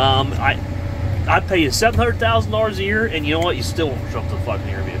 I pay you $700,000 a year, and you know what? You still won't show up to the fucking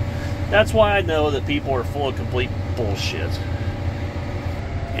interview. That's why I know that people are full of complete bullshit.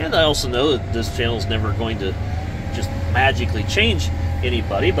 And I also know that this channel is never going to just magically change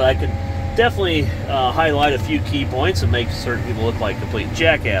anybody, but I can definitely highlight a few key points and make certain people look like complete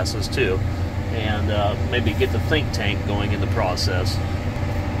jackasses too, and maybe get the think tank going in the process.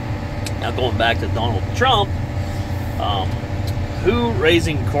 Now, going back to Donald Trump, who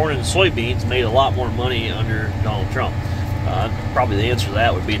raising corn and soybeans made a lot more money under Donald Trump? Probably the answer to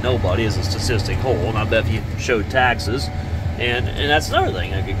that would be nobody, as a statistic whole, and I bet if you showed taxes, and that's another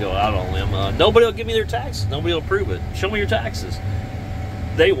thing I could go out on them. Nobody will give me their taxes. Nobody will prove it. Show me your taxes.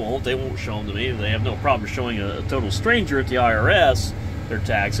 They won't. They won't show them to me. They have no problem showing a total stranger at the IRS their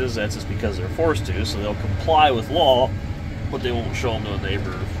taxes. That's just because they're forced to, so they'll comply with law, but they won't show them to a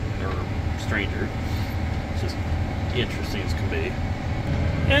neighbor or stranger. It's just interesting as can be.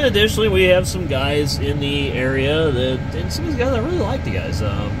 And additionally, we have some guys in the area and some of these guys, I really like the guys,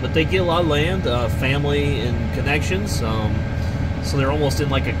 but they get a lot of land, family and connections, so they're almost in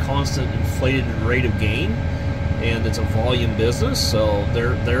like a constant inflated rate of gain, and it's a volume business, so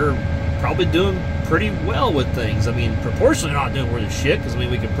they're probably doing pretty well with things. I mean, proportionally not doing worth of shit, because I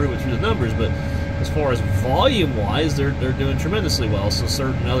mean, we can prove it through the numbers, but as far as volume-wise, they're doing tremendously well. So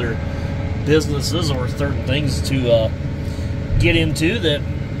certain other businesses or certain things to get into that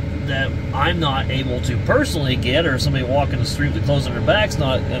I'm not able to personally get, or somebody walking the street with clothes on their back's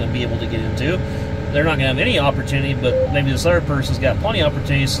not going to be able to get into, they're not going to have any opportunity, but maybe this other person's got plenty of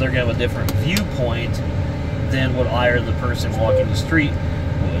opportunities, so they're going to have a different viewpoint than what I or the person walking the street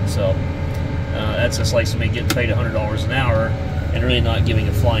would. So that's just like somebody getting paid $100 an hour and really not giving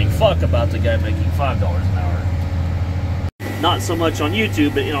a flying fuck about the guy making $5 an hour. Not so much on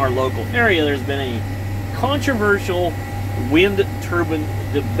YouTube, but in our local area, there's been a controversial wind turbine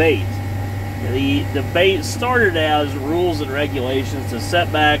debate. The debate started as rules and regulations to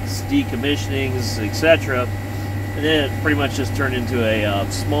setbacks, decommissionings, etc., and then it pretty much just turned into a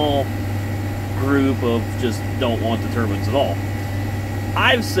small group of just don't want the turbines at all.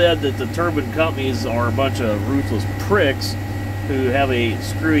 I've said that the turbine companies are a bunch of ruthless pricks who have a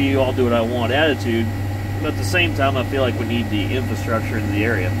screw you, I'll do what I want attitude, but at the same time I feel like we need the infrastructure in the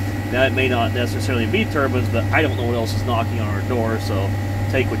area. Now, it may not necessarily be turbines, but I don't know what else is knocking on our door, so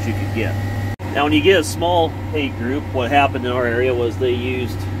take what you can get. Now, when you get a small hate group, what happened in our area was they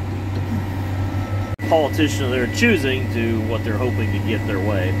used politicians of their choosing to what they're hoping to get their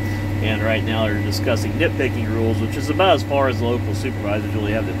way. And right now they're discussing nitpicking rules, which is about as far as the local supervisors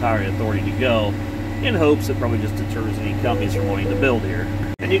really have the power and authority to go, in hopes it probably just deters any companies from wanting to build here.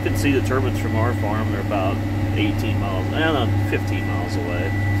 And you can see the turbines from our farm, they're about 18 miles, 15 miles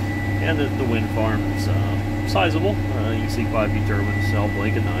away. And the wind farm is sizable. You can see quite a few turbines all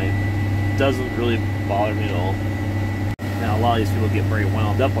blink at night. Doesn't really bother me at all. Now, a lot of these people get very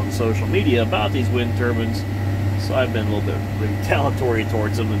wound up on social media about these wind turbines, so I've been a little bit retaliatory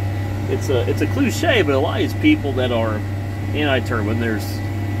towards them. And it's a cliche, but a lot of these people that are anti-turbine, there's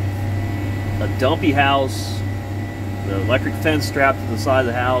a dumpy house, the electric fence strapped to the side of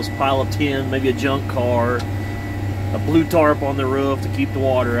the house, pile of tin, maybe a junk car, a blue tarp on the roof to keep the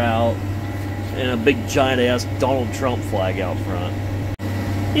water out, and a big giant-ass Donald Trump flag out front.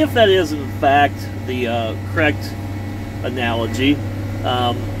 If that is, in fact, the correct analogy,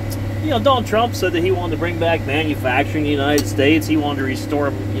 Donald Trump said that he wanted to bring back manufacturing in the United States. He wanted to restore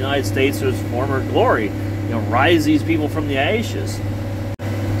the United States to its former glory, rise these people from the ashes.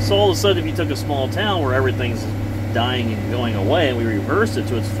 So all of a sudden, if you took a small town where everything's dying and going away, and we reversed it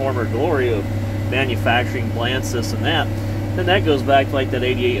to its former glory of manufacturing plants, this and that, then that goes back to like that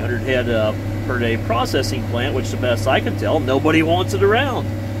 8,800 head per day processing plant, which, the best I can tell, nobody wants it around.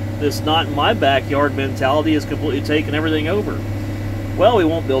 This not in my backyard mentality has completely taken everything over. Well, we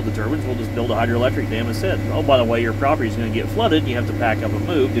won't build the turbines, we'll just build a hydroelectric dam instead. Oh, by the way, your property is going to get flooded, and you have to pack up and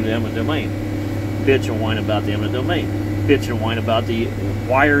move to the eminent domain. Bitch and whine about the eminent domain. Bitch and whine about the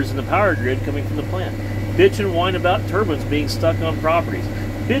wires in the power grid coming from the plant. bitch and whine about turbines being stuck on properties,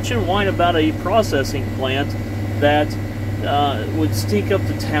 bitch and whine about a processing plant that would stink up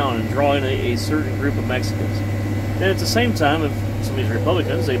the town and draw in a certain group of Mexicans. And at the same time, if some of these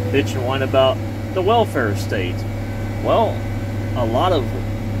Republicans, they bitch and whine about the welfare state. Well, a lot of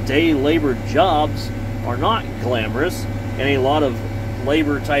day labor jobs are not glamorous, and a lot of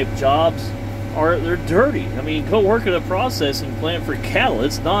labor type jobs they're dirty. I mean, go work at a processing plant for cattle.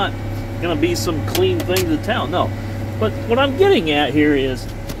 It's not going to be some clean thing to the town. No. But what I'm getting at here is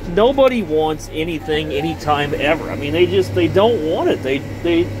nobody wants anything anytime ever. I mean, they don't want it.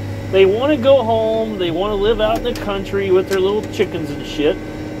 They want to go home. They want to live out in the country with their little chickens and shit.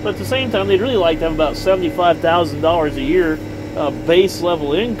 But at the same time, they'd really like to have about $75,000 a year base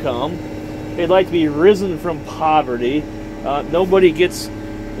level income. They'd like to be risen from poverty. Nobody gets,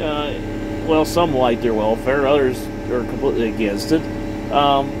 well, some like their welfare. Others are completely against it.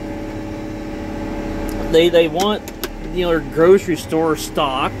 They want, their grocery store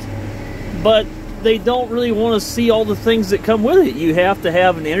stocked, but they don't really want to see all the things that come with it. You have to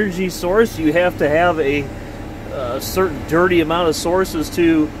have an energy source. You have to have a certain dirty amount of sources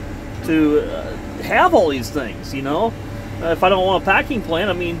to have all these things, If I don't want a packing plant,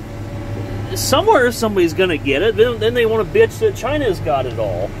 I mean, somewhere somebody's going to get it. Then they want to bitch that China's got it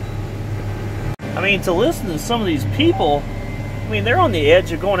all. I mean, to listen to some of these people, I mean, they're on the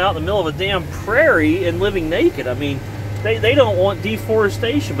edge of going out in the middle of a damn prairie and living naked. I mean, they don't want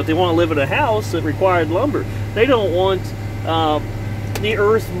deforestation, but they want to live in a house that required lumber. They don't want the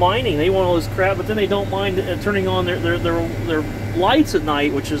earth mining. They want all this crap, but then they don't mind turning on their lights at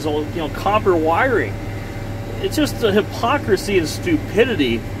night, which is all copper wiring. It's just the hypocrisy and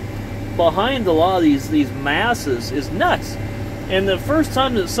stupidity behind a lot of these masses is nuts. And the first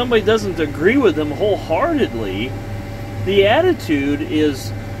time that somebody doesn't agree with them wholeheartedly, the attitude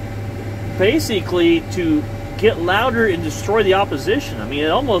is basically to get louder and destroy the opposition. I mean,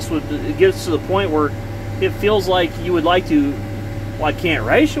 it gets to the point where it feels like you would like to, well, I can't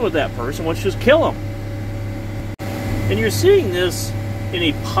ration with that person, let's just kill him. And you're seeing this in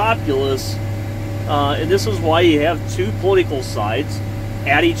a populace, and this is why you have two political sides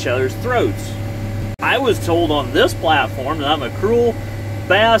at each other's throats. I was told on this platform that I'm a cruel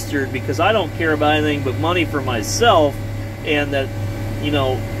bastard because I don't care about anything but money for myself, and that,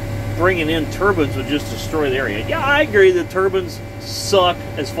 bringing in turbines would just destroy the area. Yeah, I agree that turbines suck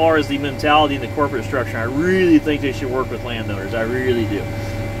as far as the mentality and the corporate structure. I really think they should work with landowners. I really do.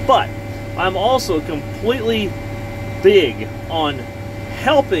 But I'm also completely big on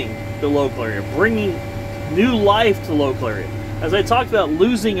helping the local area, bringing new life to the local area. As I talked about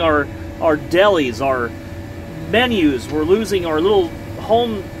losing our delis, our menus, we're losing our little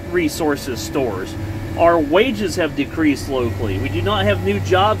home resources stores. Our wages have decreased locally. We do not have new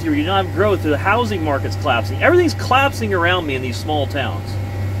jobs here. We do not have growth. The housing market's collapsing. Everything's collapsing around me in these small towns.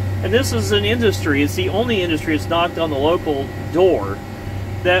 And this is an industry, it's the only industry that's knocked on the local door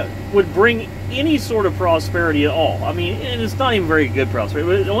that would bring any sort of prosperity at all. I mean, and it's not even very good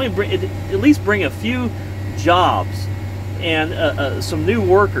prosperity, but it at least bring a few jobs and some new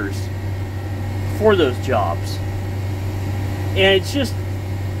workers for those jobs. And it's just,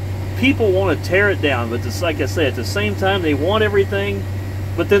 people want to tear it down, but just like I said, at the same time, they want everything,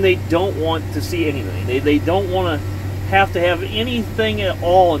 but then they don't want to see anything. They don't want to have anything at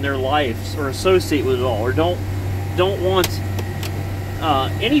all in their lives or associate with it all, or don't want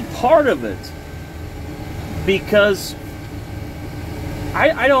any part of it, because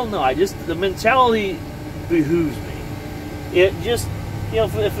I don't know. The mentality behooves me. It just,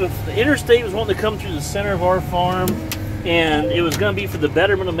 if the interstate was wanting to come through the center of our farm, and it was going to be for the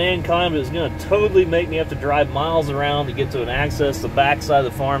betterment of mankind, it was going to totally make me have to drive miles around to get to an access the backside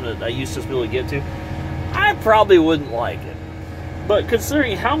of the farm that I used to be able to get to, I probably wouldn't like it. But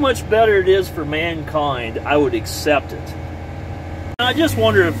considering how much better it is for mankind, I would accept it. And I just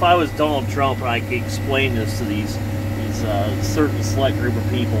wonder if I was Donald Trump and I could explain this to these certain select group of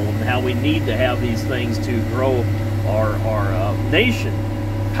people, and how we need to have these things to grow our nation,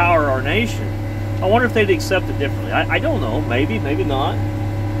 power our nation. I wonder if they'd accept it differently. I don't know. Maybe not.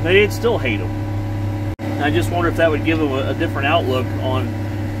 Maybe they'd still hate them. And I just wonder if that would give them a different outlook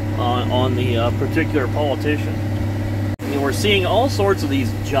on the particular politician. We're seeing all sorts of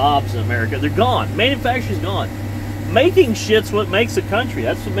these jobs in America. They're gone. Manufacturing's gone. Making shit's what makes a country.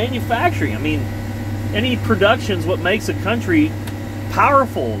 That's what manufacturing. I mean, any production's what makes a country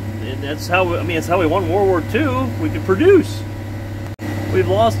powerful. And that's how we won World War II. We could produce. We've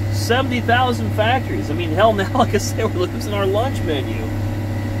lost 70,000 factories. I mean, hell, now, like I said, we're losing our lunch menu.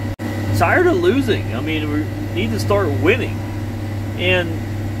 Tired of losing. I mean, we need to start winning. And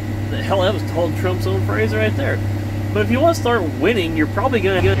hell, that was told Trump's own phrase right there. But if you want to start winning, you're going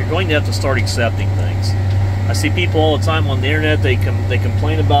to have to start accepting things. I see people all the time on the internet. They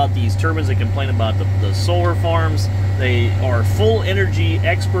complain about these turbines. They complain about the solar farms. They are full energy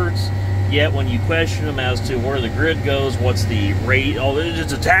experts. Yet when you question them as to where the grid goes, what's the rate? Oh,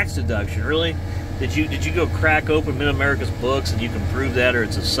 it's a tax deduction. Really? Did you go crack open Mid-America's books and you can prove that, or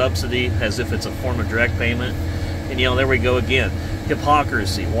it's a subsidy as if it's a form of direct payment? And there we go again.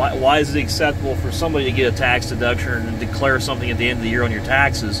 Hypocrisy. Why is it acceptable for somebody to get a tax deduction and declare something at the end of the year on your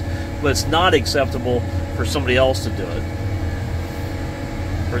taxes, but it's not acceptable for somebody else to do it?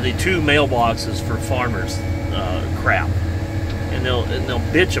 Or the 2 mailboxes for farmers crap. And they'll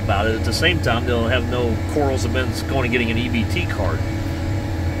bitch about it. At the same time, they'll have no quarrels about going and getting an EBT card.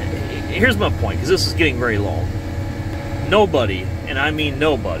 Here's my point, because this is getting very long. Nobody, and I mean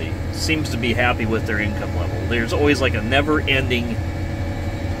nobody, seems to be happy with their income level. There's always like a never-ending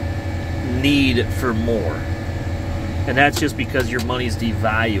need for more. And that's just because your money's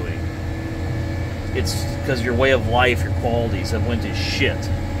devaluing. It's because your way of life, your qualities have went to shit.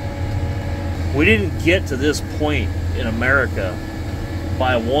 We didn't get to this point in America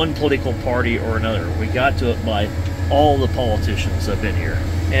by one political party or another. We got to it by all the politicians that have been here.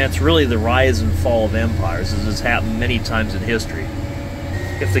 And it's really the rise and fall of empires, as has happened many times in history.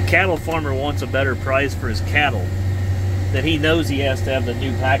 If the cattle farmer wants a better price for his cattle, then he knows he has to have the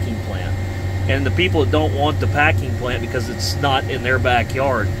new packing plant. And the people that don't want the packing plant because it's not in their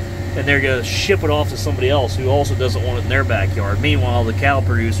backyard, and they're going to ship it off to somebody else who also doesn't want it in their backyard. Meanwhile, the cattle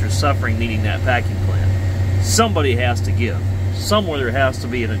producer's suffering needing that packing plant. Somebody has to give. Somewhere there has to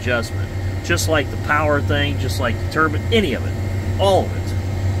be an adjustment. Just like the power thing, just like the turbine, any of it. All of it.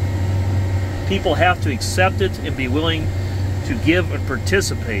 People have to accept it and be willing to give and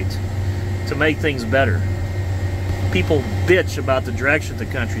participate to make things better. People bitch about the direction the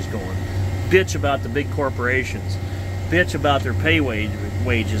country's going. Bitch about the big corporations. Bitch about their pay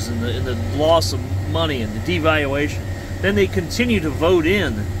wages and the loss of money and the devaluation. Then they continue to vote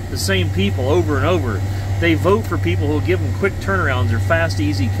in the same people over and over. They vote for people who will give them quick turnarounds or fast,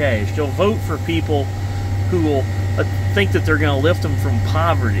 easy cash. They'll vote for people who will think that they're going to lift them from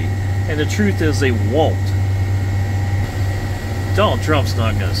poverty. And the truth is they won't. Donald Trump's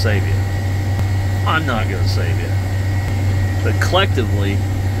not going to save you. I'm not going to save you. But collectively,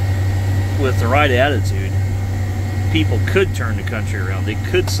 with the right attitude, people could turn the country around. They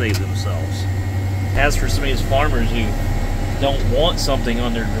could save themselves. As for some of these farmers who don't want something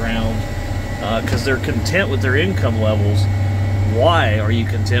on their ground because they're content with their income levels, why are you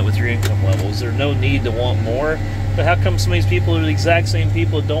content with your income levels? There's no need to want more. But how come some of these people are the exact same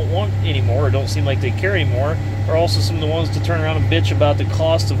people that don't want anymore or don't seem like they care anymore are also some of the ones to turn around and bitch about the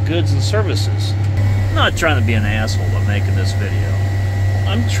cost of goods and services? I'm not trying to be an asshole by making this video.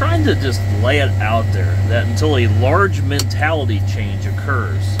 I'm trying to just lay it out there that until a large mentality change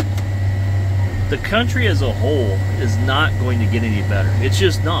occurs, the country as a whole is not going to get any better. It's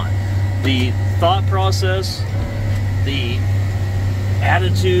just not. The thought process, the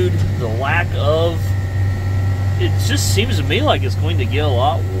attitude, the lack of, it just seems to me like it's going to get a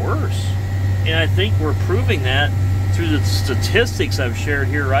lot worse. And I think we're proving that through the statistics I've shared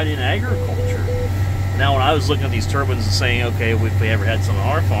here right in agriculture. Now, when I was looking at these turbines and saying, okay, if we ever had some on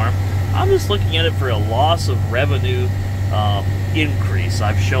our farm, I'm just looking at it for a loss of revenue increase.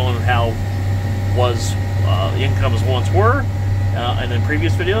 I've shown how incomes once were, and in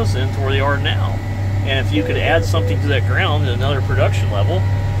previous videos, and to where they are now. And if you could add something to that ground at another production level,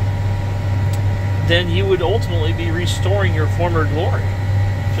 then you would ultimately be restoring your former glory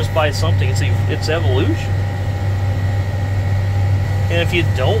just by something. It's evolution. And if you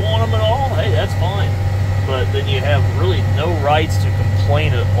don't want them at all, hey, that's fine. But then you have really no rights to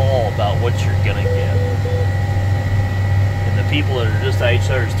complain at all about what you're going to get. And the people that are just at each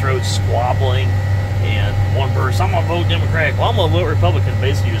other's throats squabbling, and one person, I'm going to vote Democratic, well, I'm going to vote Republican,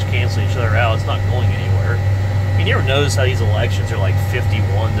 basically just cancel each other out. It's not going anywhere. I mean, you ever notice how these elections are like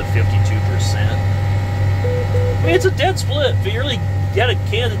 51 to 52%? I mean, it's a dead split. If you really had a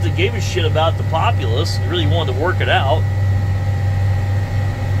candidate that gave a shit about the populace and really wanted to work it out,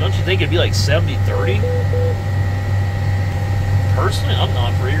 don't you think it'd be like 70-30? Personally, I'm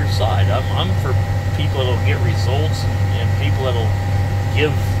not for either side. I'm for people that'll get results and people that'll give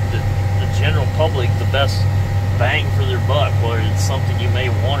the general public the best bang for their buck, whether it's something you may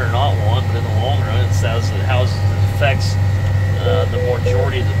want or not want, but in the long run, it's how it affects the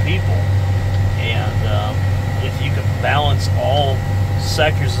majority of the people. And if you can balance all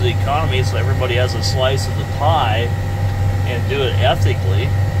sectors of the economy so everybody has a slice of the pie and do it ethically,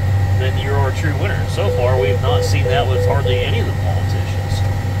 then you're a true winner. So far, we have not seen that with hardly any of the politicians.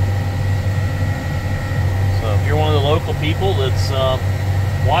 people that's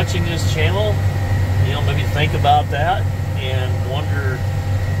watching this channel, you know, maybe think about that and wonder,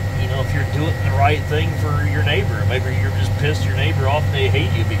 you know, if you're doing the right thing for your neighbor. Maybe you're just pissed your neighbor off and they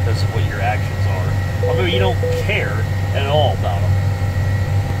hate you because of what your actions are. Or maybe you don't care at all about them.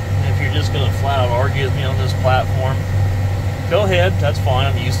 And if you're just going to flat out argue with me on this platform, go ahead, that's fine.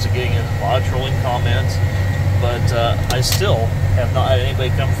 I'm used to getting a lot of trolling comments, but I still have not had anybody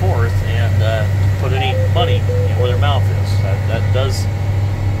come forth and put any money where their mouth is.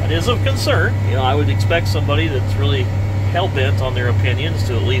 That is of concern. You know, I would expect somebody that's really hell-bent on their opinions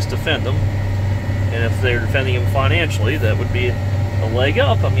to at least defend them, and if they're defending them financially, that would be a leg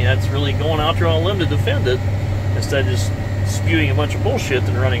up. I mean, that's really going out there on a limb to defend it instead of just spewing a bunch of bullshit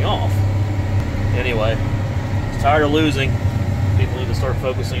and running off. Anyway, I'm tired of losing. People need to start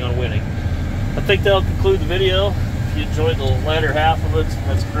focusing on winning. I think that'll conclude the video. If you enjoyed the latter half of it,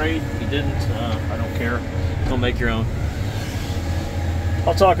 that's great. If you didn't, I don't care. Go make your own.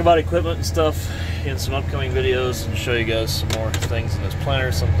 I'll talk about equipment and stuff in some upcoming videos and show you guys some more things in this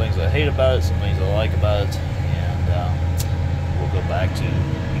planter, some things I hate about it, some things I like about it, and we'll go back to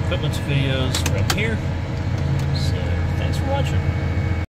equipment videos right here.